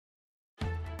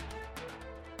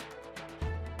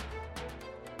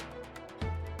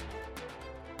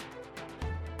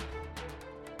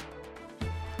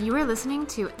You are listening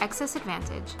to Excess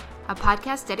Advantage, a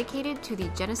podcast dedicated to the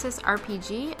Genesis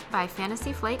RPG by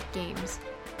Fantasy Flight Games.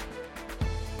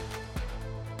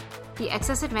 The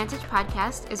Excess Advantage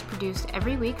podcast is produced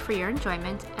every week for your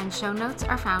enjoyment, and show notes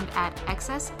are found at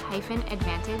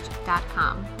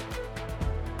excess-advantage.com.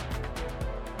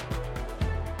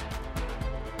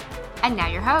 And now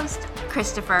your host,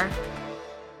 Christopher.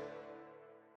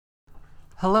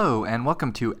 Hello, and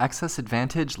welcome to Excess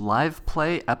Advantage Live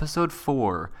Play Episode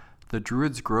 4, The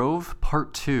Druid's Grove,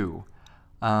 Part 2.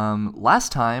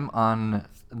 Last time on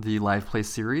the Live Play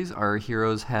series, our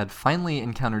heroes had finally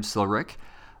encountered Silric,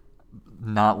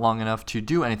 not long enough to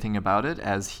do anything about it,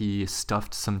 as he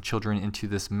stuffed some children into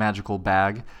this magical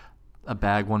bag, a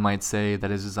bag, one might say, that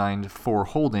is designed for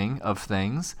holding of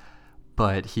things,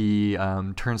 but he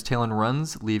turns tail and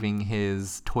runs, leaving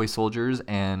his toy soldiers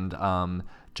and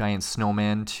giant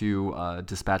snowman to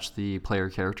dispatch the player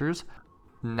characters.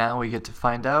 Now we get to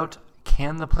find out,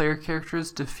 can the player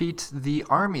characters defeat the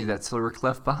army that Silric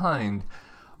left behind?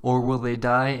 Or will they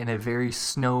die in a very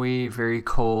snowy, very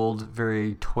cold,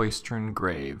 very toy-strewn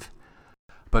grave?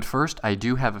 But first, I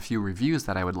do have a few reviews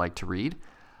that I would like to read.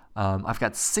 I've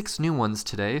got 6 new ones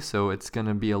today, so it's going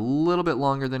to be a little bit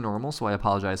longer than normal, so I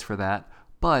apologize for that.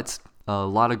 But a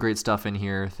lot of great stuff in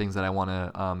here, things that I want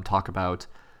to talk about.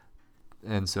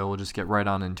 And so we'll just get right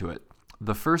on into it.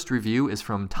 The first review is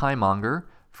from Tiemonger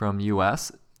from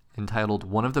US, entitled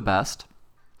One of the Best.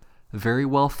 Very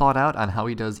well thought out on how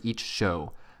he does each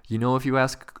show. You know, if you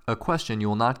ask a question, you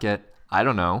will not get, I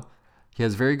don't know. He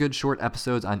has very good short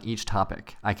episodes on each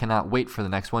topic. I cannot wait for the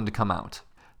next one to come out.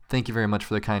 Thank you very much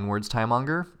for the kind words,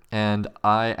 Tiemonger. And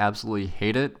I absolutely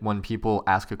hate it when people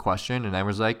ask a question and I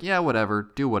was like, yeah,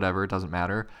 whatever, do whatever, it doesn't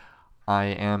matter. I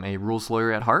am a rules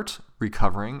lawyer at heart,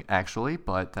 recovering actually,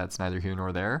 but that's neither here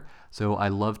nor there. So I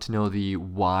love to know the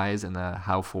whys and the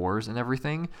how-fors and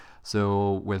everything.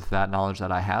 So with that knowledge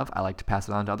that I have, I like to pass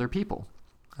it on to other people.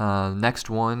 Next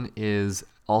one is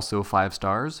also 5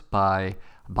 stars by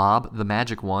Bob the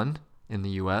Magic One in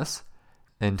the US,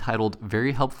 entitled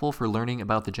Very Helpful for Learning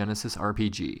About the Genesis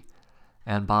RPG.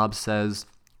 And Bob says,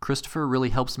 Christopher really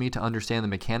helps me to understand the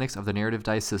mechanics of the narrative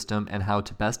dice system and how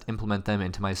to best implement them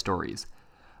into my stories.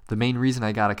 The main reason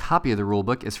I got a copy of the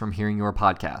rulebook is from hearing your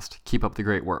podcast. Keep up the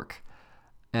great work.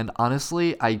 And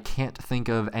honestly, I can't think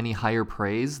of any higher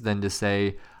praise than to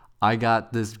say, I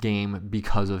got this game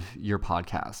because of your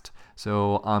podcast.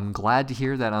 So I'm glad to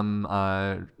hear that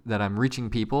I'm reaching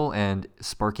people and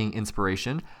sparking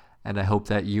inspiration, and I hope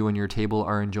that you and your table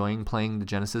are enjoying playing the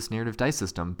Genesis narrative dice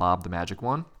system, Bob the Magic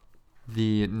One.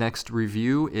 The next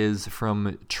review is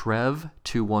from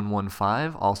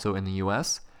Trev2115, also in the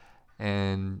US,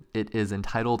 and it is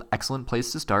entitled Excellent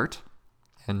Place to Start.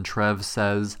 And Trev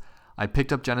says, I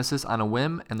picked up Genesis on a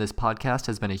whim, and this podcast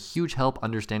has been a huge help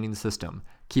understanding the system.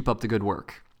 Keep up the good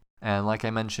work. And like I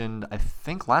mentioned, I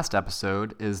think last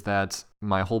episode, is that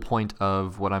my whole point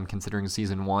of what I'm considering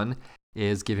Season 1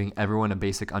 is giving everyone a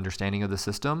basic understanding of the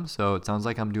system. So it sounds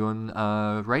like I'm doing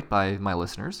right by my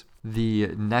listeners. The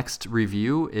next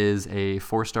review is a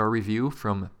 4-star review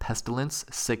from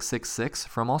Pestilence666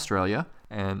 from Australia.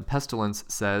 And Pestilence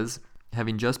says,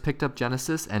 having just picked up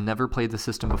Genesis and never played the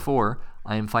system before,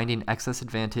 I am finding Excess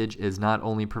Advantage is not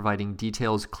only providing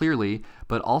details clearly,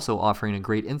 but also offering a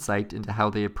great insight into how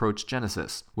they approach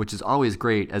Genesis, which is always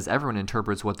great as everyone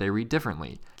interprets what they read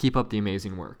differently. Keep up the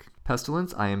amazing work.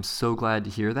 Pestilence, I am so glad to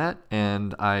hear that,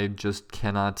 and I just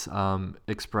cannot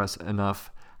express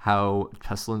enough how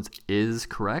Pestilence is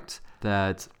correct,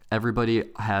 that everybody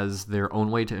has their own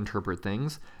way to interpret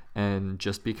things, and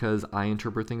just because I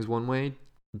interpret things one way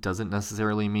doesn't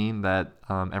necessarily mean that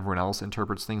everyone else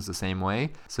interprets things the same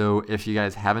way. So if you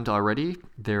guys haven't already,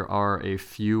 there are a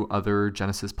few other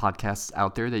Genesis podcasts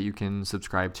out there that you can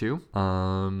subscribe to.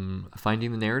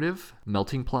 Finding the Narrative,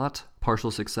 Melting Plot,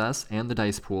 Partial Success, and The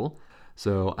Dice Pool.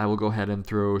 So I will go ahead and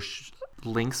throw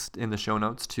links in the show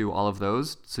notes to all of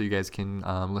those so you guys can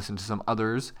listen to some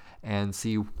others and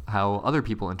see how other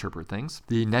people interpret things.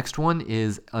 The next one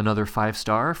is another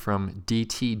 5-star from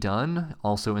DT Dunn,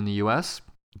 also in the US.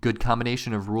 Good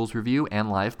combination of rules review and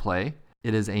live play.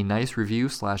 It is a nice review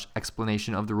 /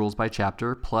 explanation of the rules by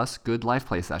chapter, plus good live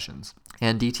play sessions.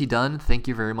 And DT Dunn, thank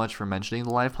you very much for mentioning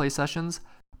the live play sessions,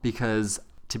 because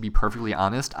to be perfectly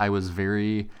honest, I was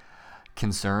very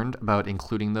concerned about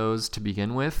including those to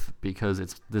begin with, because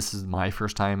this is my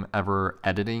first time ever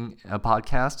editing a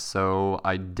podcast, so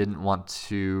I didn't want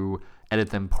to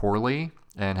edit them poorly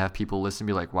and have people listen and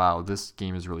be like, wow, this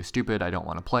game is really stupid, I don't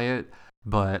want to play it.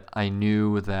 but I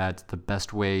knew that the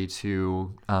best way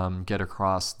to get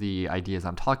across the ideas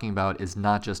I'm talking about is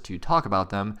not just to talk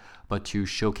about them, but to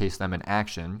showcase them in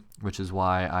action, which is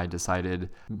why I decided,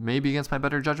 maybe against my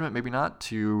better judgment, maybe not,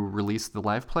 to release the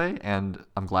live play, and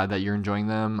I'm glad that you're enjoying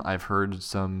them. I've heard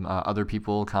some other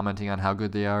people commenting on how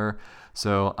good they are,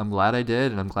 so I'm glad I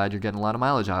did, and I'm glad you're getting a lot of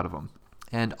mileage out of them.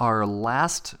 And our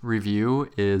last review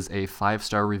is a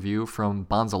 5-star review from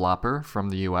Bonzalopper from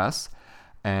the US.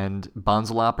 And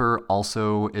Bonzalopper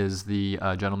also is the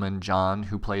gentleman, John,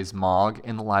 who plays Mog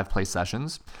in the live play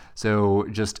sessions. So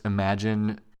just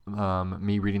imagine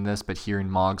me reading this, but hearing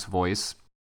Mog's voice.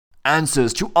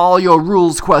 Answers to all your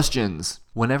rules questions!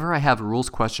 Whenever I have a rules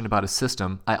question about a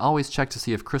system, I always check to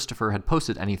see if Christopher had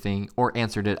posted anything or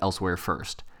answered it elsewhere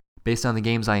first. Based on the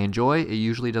games I enjoy, it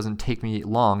usually doesn't take me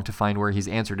long to find where he's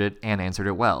answered it and answered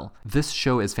it well. This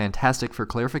show is fantastic for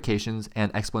clarifications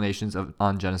and explanations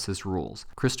on Genesis rules.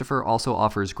 Christopher also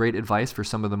offers great advice for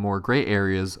some of the more gray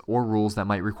areas or rules that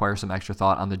might require some extra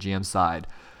thought on the GM side.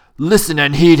 Listen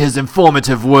and heed his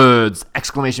informative words!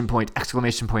 Exclamation point,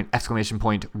 exclamation point, exclamation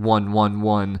point,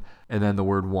 111, and then the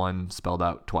word 1 spelled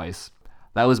out twice.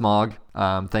 That was Mog.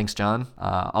 Thanks, John.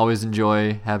 Always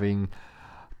enjoy having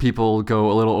people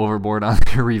go a little overboard on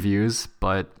their reviews,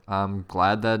 but I'm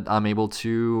glad that I'm able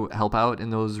to help out in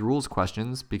those rules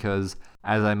questions because,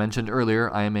 as I mentioned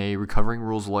earlier, I am a recovering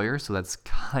rules lawyer, so that's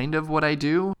kind of what I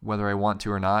do. Whether I want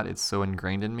to or not, it's so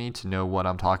ingrained in me to know what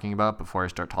I'm talking about before I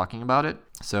start talking about it.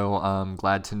 So I'm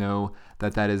glad to know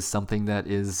that that is something that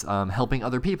is helping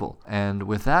other people. And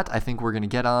with that, I think we're going to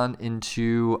get on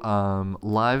into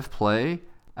live play,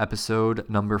 episode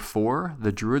number 4,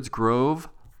 The Druid's Grove,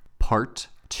 Part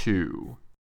 2.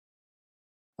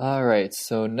 All right,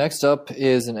 so next up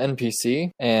is an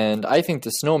NPC, and I think the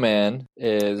snowman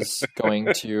is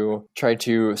going to try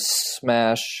to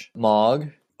smash Mog.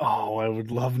 Oh, I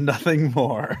would love nothing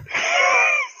more.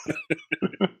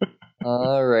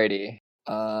 Alrighty.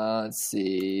 Let's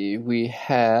see. We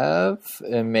have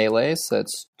a melee, so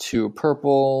that's 2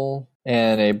 purple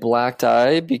and a black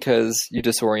die because you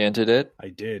disoriented it. I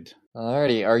did.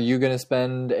 Alrighty, are you going to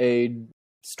spend a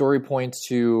story point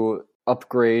to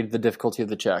upgrade the difficulty of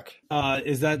the check?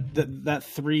 Is that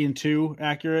 3 and 2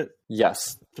 accurate?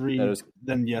 Yes. 3. That is...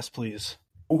 Then yes, please.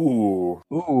 Ooh,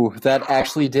 that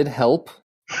actually did help.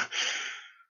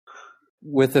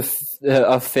 With a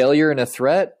failure and a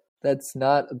threat, that's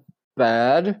not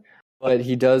bad. But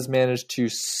he does manage to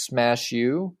smash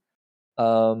you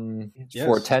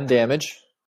for 10 damage.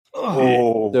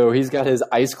 Oh. So he's got his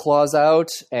ice claws out,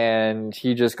 and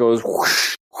he just goes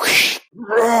whoosh, whoosh.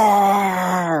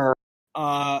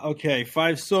 Okay,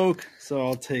 5 soak, so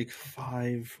I'll take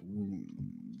 5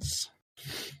 wounds.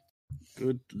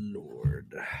 Good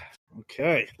lord.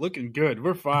 Okay, looking good.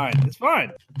 We're fine. It's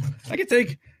fine. I can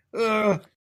take one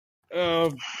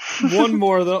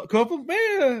more of those.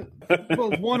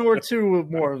 One or 2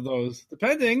 more of those,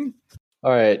 depending.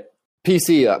 All right,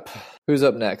 PC up. Who's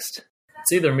up next?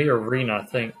 It's either me or Rena, I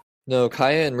think. No,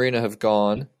 Kaya and Rena have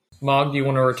gone. Mog, do you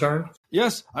want to return?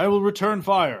 Yes, I will return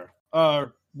fire.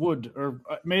 Wood, or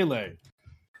melee.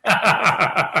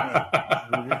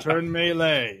 Return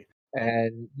melee.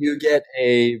 And you get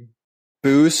a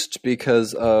boost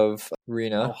because of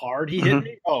Rena. How hard he hit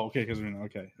me? Oh, okay, because Rena.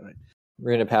 Okay, all right.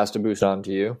 Rena passed a boost on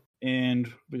to you.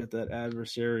 And we got that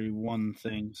adversary 1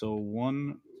 thing. So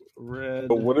 1 red.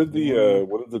 But what did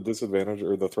the disadvantage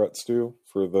or the threats do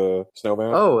for the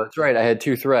snowman? Oh, that's right. I had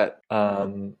 2 threat.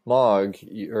 Mog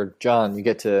or John, you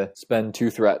get to spend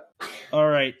 2 threat. All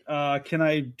right. Can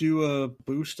I do a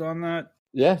boost on that?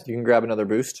 Yeah, you can grab another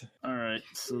boost. All right.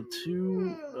 So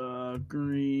 2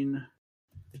 green,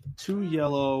 2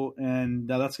 yellow, and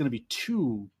now that's going to be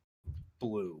 2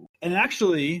 blue. And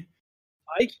actually,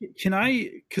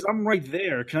 because I'm right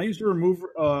there. Can I use a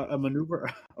maneuver?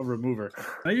 Can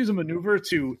I use a maneuver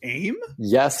to aim?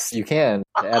 Yes, you can.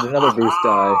 Add another boost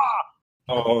die.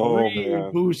 Oh, 3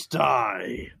 man. boost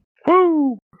die.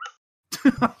 Woo!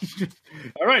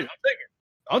 All right,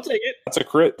 I'll take it. That's a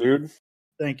crit, dude.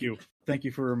 Thank you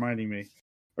for reminding me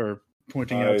or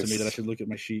pointing out to me Nice. that I should look at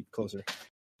my sheet closer.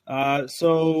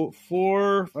 So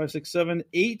 4, 5, 6, 7,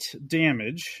 8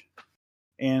 damage,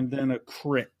 and then a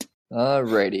crit.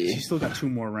 Alrighty. She's still got 2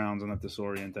 more rounds on that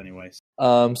disorient, anyways.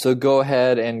 So go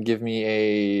ahead and give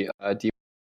me a D.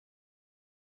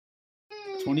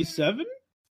 27.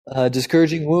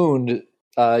 Discouraging wound.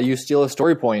 You steal a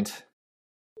story point.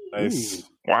 Nice. Ooh.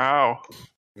 Wow.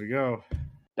 Here we go.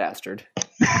 Bastard.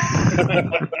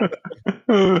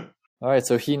 Alright,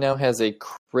 so he now has a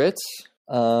crit.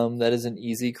 That is an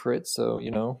easy crit, so,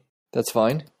 that's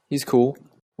fine. He's cool.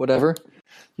 Whatever.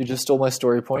 You just stole my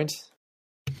story point.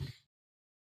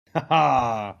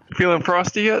 Ha Feeling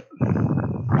frosty yet?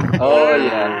 Oh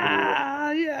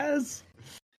yeah. yes.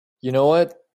 You know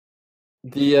what?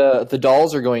 The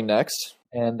dolls are going next,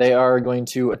 and they are going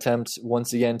to attempt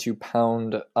once again to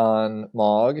pound on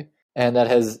Mog, and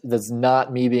that's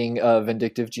not me being a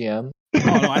vindictive GM. Oh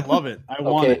no, I love it. I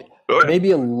want Okay,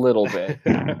 maybe a little bit.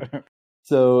 it.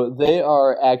 So they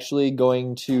are actually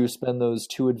going to spend those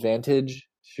 2 advantage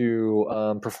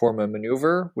to perform a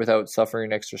maneuver without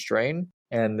suffering extra strain.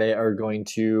 And they are going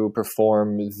to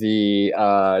perform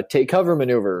the take cover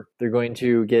maneuver. They're going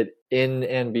to get in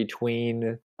and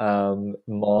between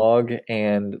Mog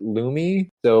and Lumi.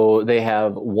 So they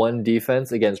have 1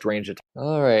 defense against range attack.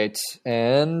 All right.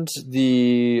 And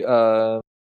the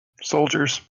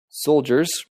Soldiers. soldiers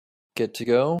get to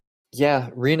go. Yeah,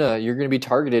 Rena, you're going to be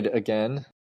targeted again.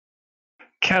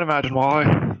 Can't imagine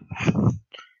why.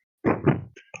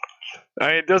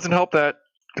 It doesn't help that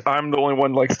I'm the only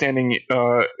one like standing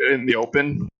in the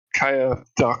open. Kaya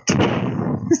ducked.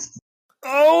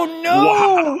 Oh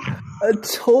no! A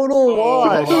total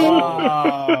loss.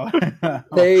 Oh.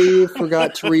 They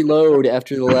forgot to reload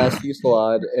after the last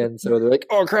fusillade, and so they're like,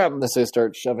 "Oh crap!" And so they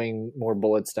start shoving more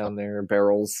bullets down their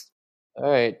barrels.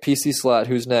 All right, PC slot.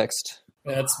 Who's next?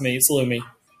 That's me. It's Lumi.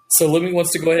 So Lumi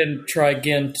wants to go ahead and try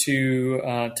again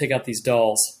to take out these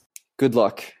dolls. Good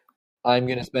luck. I'm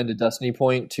going to spend a destiny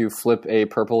point to flip a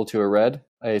purple to a red.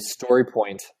 A story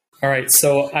point. All right,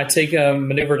 so I take a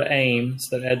maneuver to aim,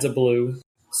 so that adds a blue.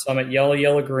 So I'm at yellow,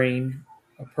 yellow, green,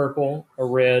 a purple, a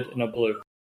red, and a blue.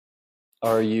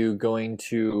 Are you going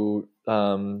to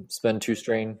spend 2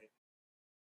 strain?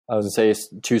 I was going to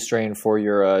say 2 strain for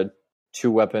your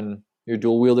 2-weapon, your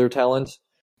dual wielder talent.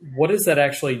 What does that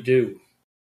actually do?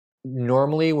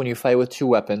 Normally, when you fight with 2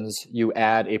 weapons, you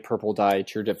add a purple die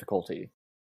to your difficulty.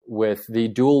 With the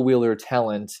dual wielder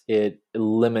talent, it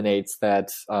eliminates that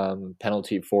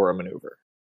penalty for a maneuver.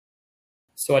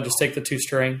 So I just take the 2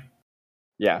 string.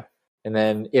 Yeah. And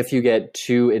then if you get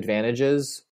 2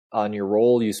 advantages on your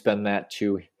roll, you spend that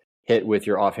to hit with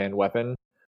your offhand weapon.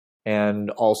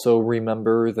 And also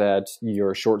remember that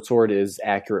your short sword is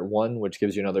accurate 1, which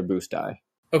gives you another boost die.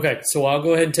 Okay, so I'll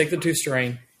go ahead and take the 2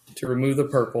 string to remove the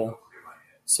purple.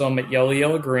 So I'm at yellow,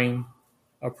 yellow, green,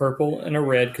 a purple, and a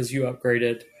red because you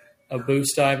upgraded, a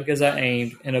boost die because I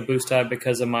aimed, and a boost die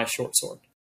because of my short sword.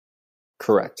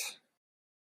 Correct.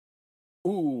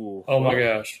 Ooh. Oh my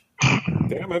gosh.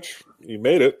 Damage. You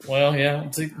made it. Well, yeah.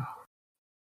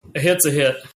 A hit's a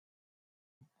hit.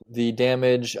 The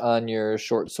damage on your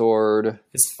short sword,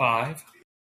 It's 5.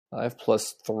 5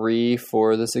 plus 3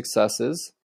 for the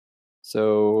successes.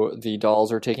 So the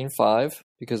dolls are taking 5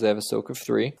 because they have a soak of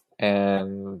 3.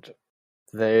 And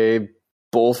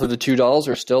both of the 2 dolls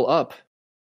are still up.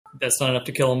 That's not enough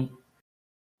to kill him.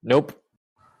 Nope.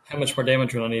 How much more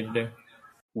damage will I need to do?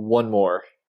 1 more.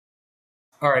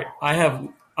 All right, I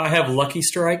have Lucky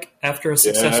Strike. After a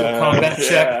successful combat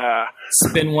check,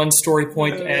 spend 1 story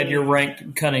point to add your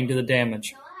rank cunning to the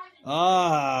damage.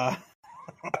 Ah.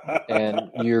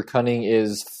 And your cunning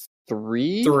is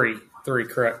 3? 3,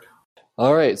 correct.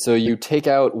 All right, so you take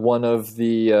out one of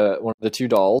the 2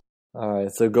 dolls. All right,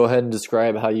 so go ahead and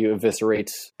describe how you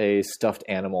eviscerate a stuffed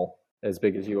animal as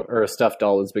big as you are, or a stuffed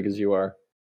doll as big as you are.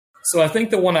 So I think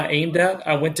the one I aimed at,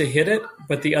 I went to hit it,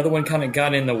 but the other one kind of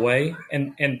got in the way,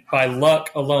 and by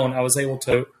luck alone, I was able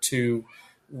to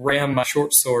ram my short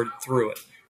sword through it.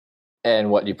 And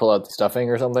what, you pull out the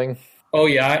stuffing or something? Oh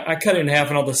yeah, I cut it in half,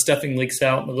 and all the stuffing leaks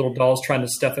out, and the little doll's trying to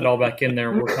stuff it all back in there,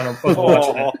 and we're kind of both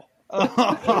watching it.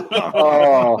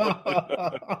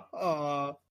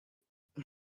 Oh.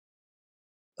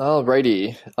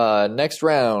 Alrighty, next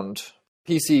round.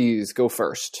 PCs go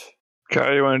first.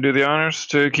 Kai, you want to do the honors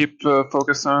to keep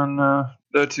focus on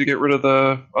to get rid of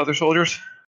the other soldiers?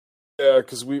 Yeah,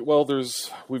 because we've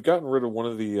gotten rid of one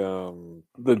of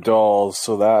the dolls,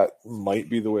 so that might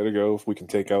be the way to go if we can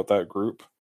take out that group.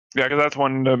 Yeah, because that's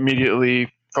one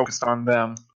immediately focused on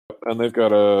them. And they've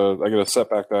got I got a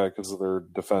setback die because of their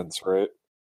defense, right?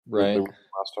 Right. They won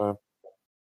last time.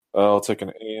 I'll take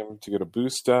an aim to get a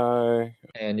boost die.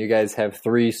 And you guys have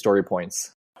 3 story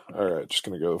points. All right, just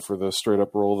gonna go for the straight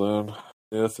up roll then.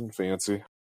 Nothing fancy.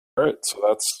 All right, so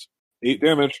that's 8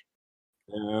 damage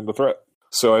and a threat.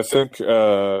 So I think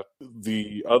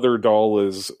the other doll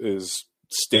is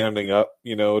standing up,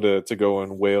 to go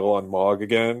and wail on Mog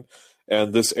again,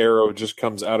 and this arrow just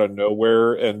comes out of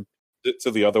nowhere and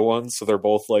to the other one, so they're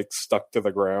both like stuck to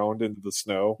the ground into the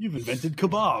snow. You've invented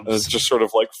kebabs. And it's just sort of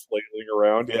like flailing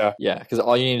around. Yeah. Yeah, because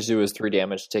all you need to do is 3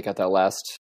 damage to take out that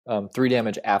last 3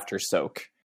 damage after soak.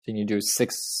 Then you do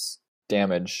 6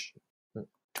 damage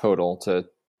total to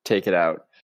take it out.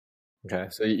 Okay,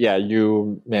 so yeah,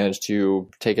 you managed to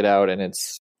take it out, and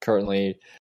it's currently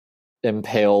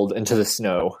impaled into the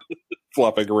snow.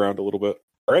 Flopping around a little bit.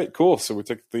 All right, cool. So we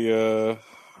took the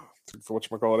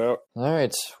whatchamacallit out. All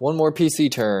right, one more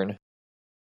PC turn.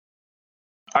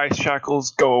 Ice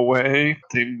shackles go away.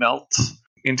 They melt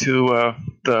into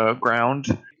the ground.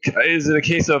 Is it a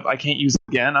case of I can't use it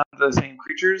again on the same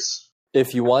creatures?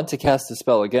 If you want to cast the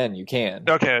spell again, you can.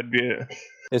 Okay,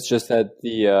 It's just that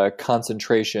the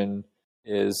concentration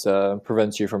is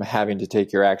prevents you from having to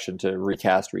take your action to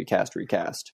recast.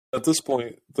 At this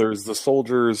point, there's the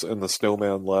soldiers and the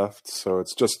snowman left, so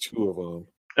it's just two of them.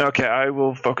 Okay, I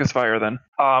will focus fire then.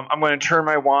 I'm going to turn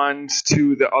my wand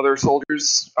to the other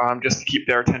soldiers, just to keep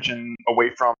their attention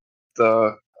away from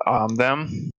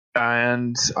them,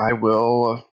 and I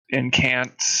will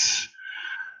incant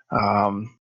Echnal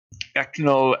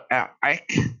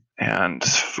Ike and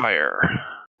fire.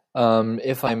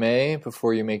 If I may,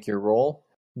 before you make your roll,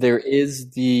 there is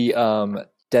the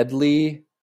deadly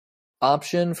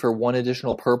option for one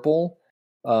additional purple.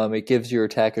 It gives your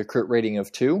attack a crit rating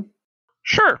of 2.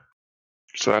 Sure.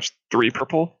 So that's 3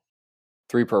 purple.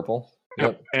 3 purple.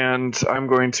 Yep. And I'm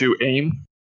going to aim.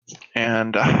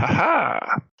 And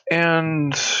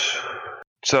and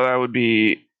so that would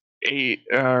be 8.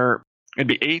 It'd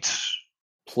be 8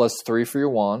 plus 3 for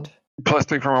your wand. Plus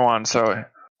 3 for my wand. So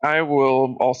I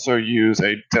will also use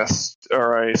a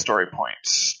story point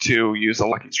to use a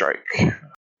lucky strike.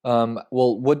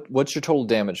 Well, what's your total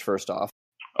damage first off?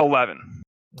 11.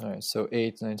 All right, so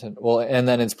 8, 9, 10. Well, and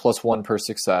then it's plus 1 per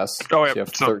success. Oh, yeah. So you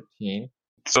have 13.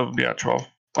 So, yeah, 12.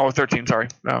 Oh, 13, sorry.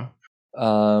 No.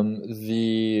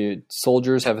 The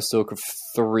soldiers have a soak of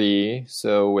 3,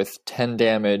 so with 10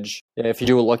 damage, if you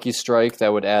do a lucky strike,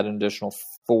 that would add an additional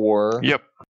 4. Yep.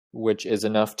 Which is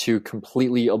enough to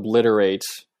completely obliterate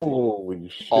Holy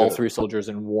shit. all 3 soldiers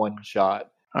in one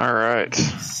shot. All right.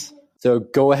 So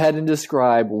go ahead and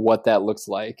describe what that looks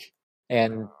like,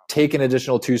 and take an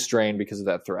additional 2 strain because of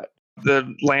that threat.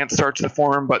 The lance starts to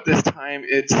form, but this time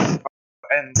it's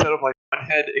instead of like one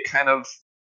head, it kind of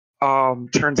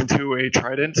turns into a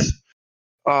trident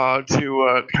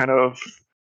to kind of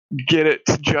get it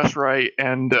just right,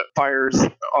 and fires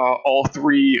all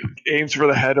 3, aims for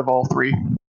the head of all 3.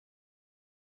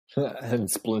 And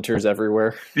splinters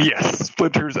everywhere. Yes,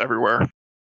 splinters everywhere.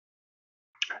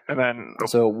 And then,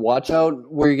 so watch out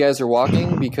where you guys are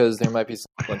walking because there might be some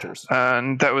splinters.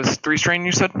 And that was 3 strain,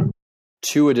 you said?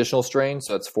 2 additional strain,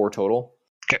 so that's 4 total.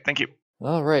 Okay, thank you.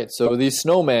 All right, so the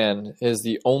snowman is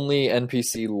the only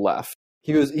NPC left.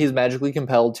 He's magically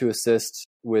compelled to assist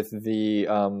with the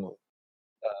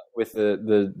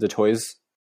toys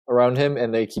around him,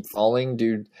 and they keep falling,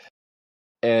 dude.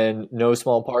 And no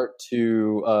small part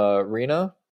to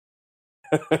Rena.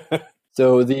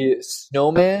 So the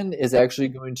snowman is actually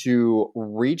going to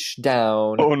reach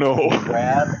down,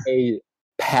 grab a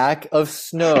pack of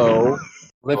snow,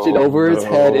 lift it over his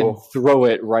head, and throw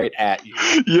it right at you.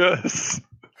 Yes.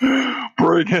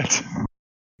 Bring it.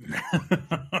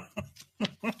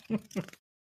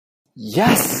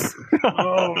 Yes!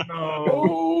 Oh,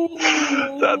 no.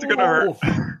 That's going to hurt.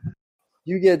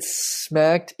 You get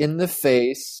smacked in the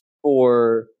face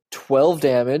for 12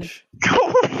 damage.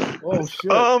 Oh,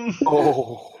 shit.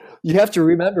 You have to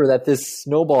remember that this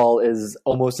snowball is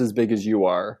almost as big as you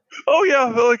are. Oh, yeah.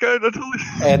 Like, I totally...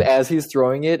 And as he's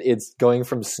throwing it, it's going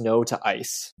from snow to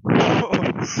ice.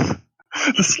 The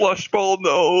slush ball,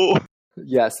 no.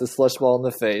 Yes, the slush ball in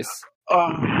the face.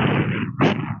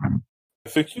 I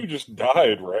think you just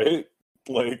died, right?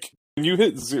 Like when you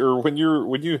hit zero, when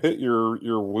you hit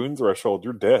your wound threshold,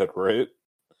 you're dead, right?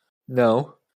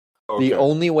 No. Okay. The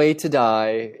only way to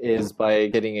die is by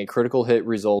getting a critical hit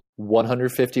result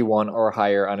 151 or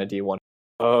higher on a D1.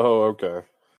 Oh, okay.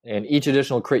 And each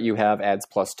additional crit you have adds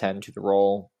plus 10 to the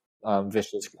roll,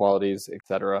 vicious qualities,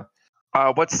 etc.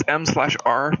 What's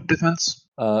M/R defense?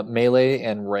 Melee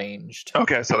and ranged.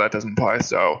 Okay, so that doesn't apply.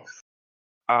 So,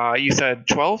 you said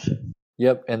 12?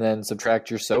 Yep, and then subtract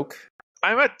your soak.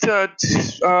 I'm at 9.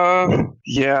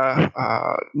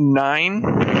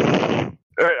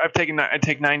 I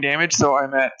take 9 damage, so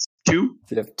I'm at 2.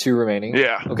 So you have 2 remaining.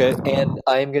 Yeah. Okay, and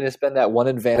I'm going to spend that 1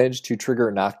 advantage to trigger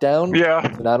knockdown.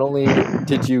 Yeah. So not only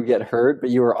did you get hurt,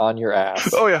 but you were on your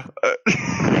ass. Oh yeah.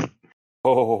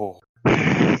 Oh.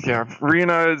 Yeah,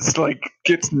 Rena is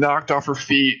gets knocked off her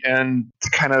feet and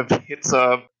kind of hits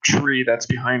a tree that's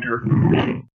behind her.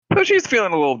 So she's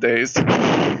feeling a little dazed.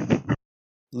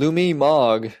 Lumi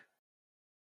Mog.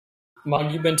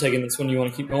 Mog, you've been taking this one. You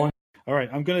want to keep going? All right,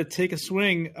 I'm going to take a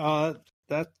swing. The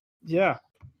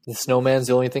snowman's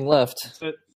the only thing left.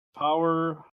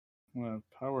 Powerhouse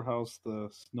the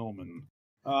snowman.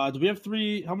 Do we have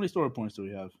 3? How many story points do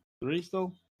we have? 3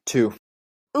 still? 2.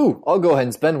 Ooh, I'll go ahead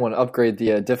and spend one. Upgrade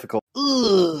the difficult.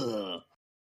 Ugh.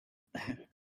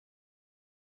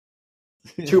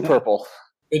 2 purple.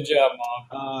 Good job,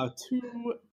 Mom.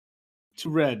 2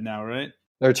 red now, right?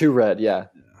 Or 2 red, yeah.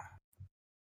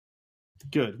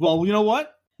 Good. Well, you know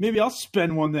what? Maybe I'll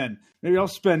spend one then. Maybe I'll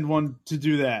spend one to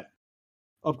do that.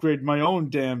 Upgrade my own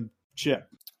damn chip.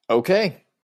 Okay,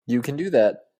 you can do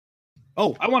that.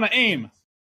 Oh, I want to aim.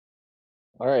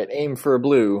 All right, aim for a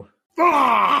blue.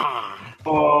 Ah!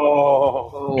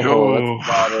 Oh, No. that's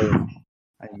a lot of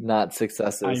not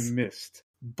successes. I missed,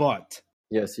 but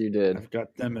Yes, you did. I've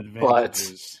got them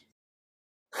advantages.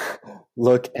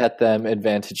 Look at them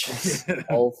advantages.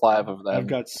 All 5 of them. I've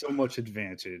got so much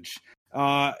advantage.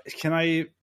 Can I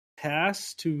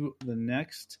pass to the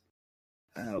next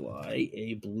ally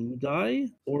a blue die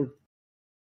or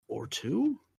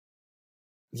 2?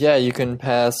 Yeah, you can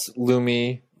pass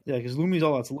Lumi. Yeah, because Lumi's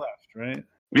all that's left, right?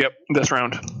 Yep, this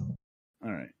round.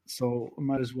 All right, so I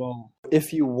might as well.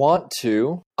 If you want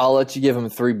to, I'll let you give him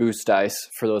 3 boost dice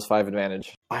for those 5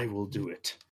 advantage. I will do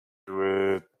it.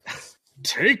 Do it.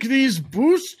 Take these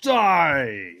boost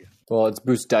die! Well, it's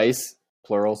boost dice,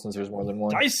 plural, since there's more than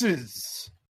one.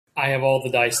 Dices! I have all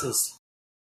the dices.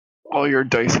 All your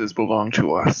dices belong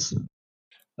to us.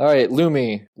 All right,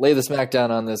 Lumi, lay the smackdown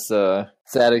on this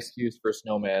sad excuse for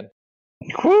Snowman.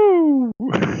 Woo!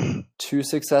 2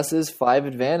 successes, 5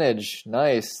 advantage.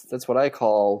 Nice. That's what I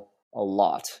call a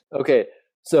lot. Okay,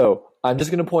 so I'm just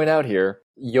going to point out here,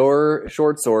 your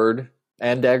short sword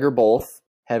and dagger both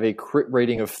have a crit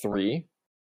rating of 3,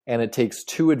 and it takes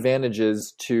 2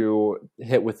 advantages to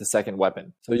hit with the second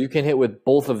weapon. So you can hit with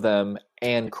both of them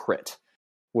and crit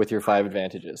with your 5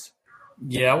 advantages.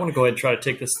 Yeah, I want to go ahead and try to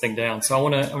take this thing down. So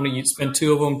I'm gonna spend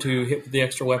 2 of them to hit with the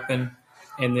extra weapon,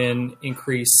 and then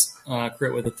increase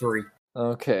crit with a 3.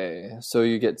 Okay, so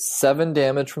you get 7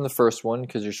 damage from the first one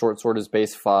because your short sword is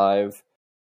base 5,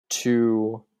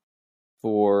 2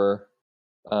 for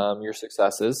your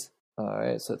successes.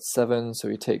 Alright, so that's 7, so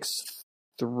he takes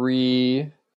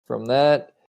 3 from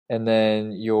that, and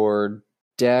then your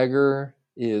dagger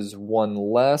is 1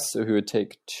 less, so he would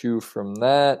take 2 from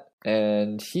that,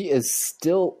 and he is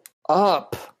still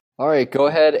up. Alright, go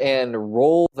ahead and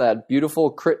roll that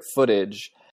beautiful crit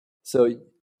footage. So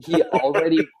he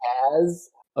already has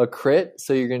a crit,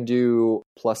 so you're going to do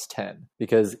plus 10,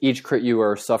 because each crit you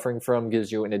are suffering from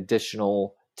gives you an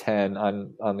additional 10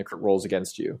 on the crit rolls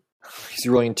against you. He's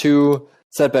rolling 2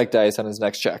 setback dice on his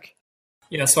next check.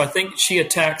 Yeah, so I think she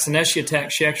attacks, and as she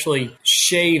attacks, she actually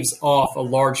shaves off a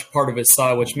large part of his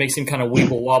side, which makes him kind of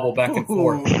weeble wobble back and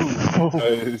forth.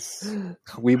 Nice.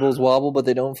 Weebles wobble, but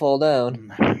they don't fall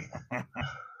down.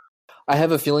 I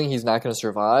have a feeling he's not going to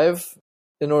survive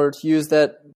in order to use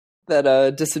that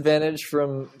disadvantage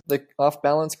from the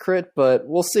off-balance crit, but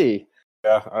we'll see.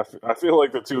 Yeah, I feel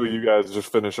like the 2 of you guys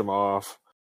just finish him off.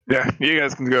 Yeah, you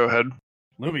guys can go ahead.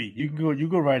 Lumi, you can go. You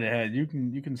go right ahead. You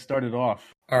can start it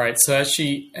off. All right, so as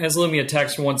Lumi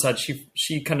attacks from one side,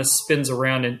 she kind of spins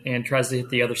around and tries to hit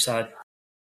the other side.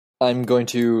 I'm going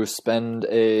to spend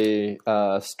a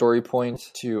story point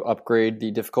to upgrade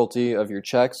the difficulty of your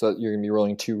check, so that you're going to be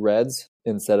rolling 2 reds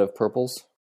instead of purples.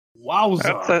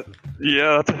 Wowza!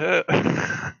 That's a hit.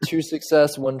 2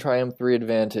 success, 1 triumph, 3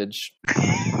 advantage.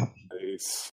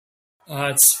 Nice.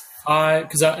 It's 5,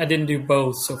 because I didn't do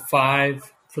both, so 5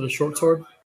 for the short sword.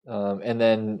 And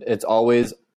then it's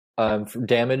always, for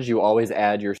damage, you always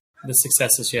add your... The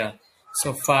successes, yeah.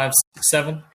 So 5, 6,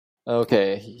 7.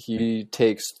 Okay, he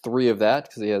takes 3 of that,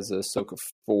 because he has a soak of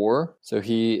 4. So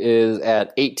he is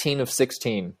at 18 of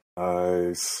 16.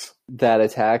 Nice. That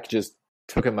attack just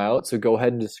took him out, so go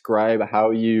ahead and describe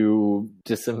how you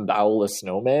disembowel a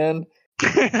snowman.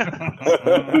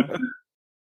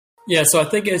 Yeah, so I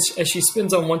think as she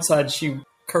spins on one side, she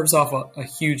curves off a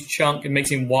huge chunk and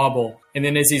makes him wobble. And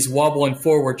then as he's wobbling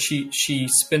forward, she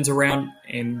spins around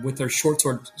and with her short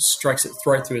sword strikes it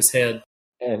right through his head.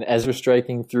 And as you're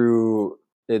striking through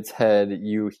its head,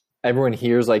 everyone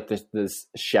hears like this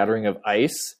shattering of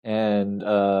ice, and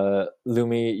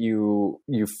Lumi, you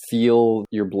feel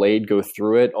your blade go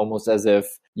through it, almost as if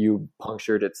you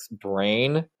punctured its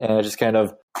brain, and it just kind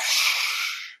of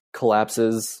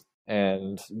collapses,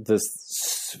 and this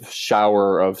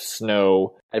shower of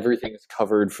snow, everything is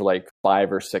covered for like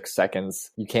 5 or 6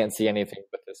 seconds. You can't see anything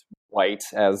but this white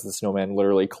as the snowman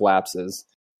literally collapses.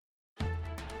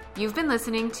 You've been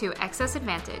listening to Excess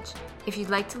Advantage. If you'd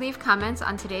like to leave comments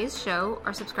on today's show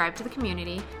or subscribe to the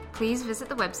community, please visit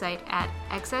the website at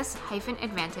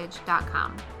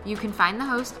excess-advantage.com. You can find the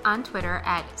host on Twitter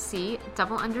at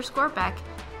C_Beck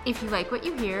If you like what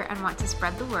you hear and want to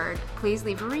spread the word, please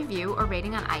leave a review or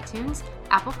rating on iTunes,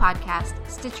 Apple Podcast,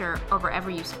 Stitcher, or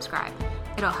wherever you subscribe.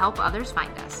 It'll help others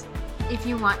find us. If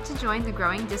you want to join the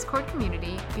growing Discord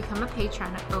community, become a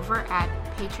patron over at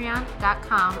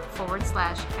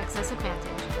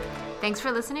patreon.com/excessadvantage. Thanks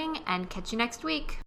for listening, and catch you next week.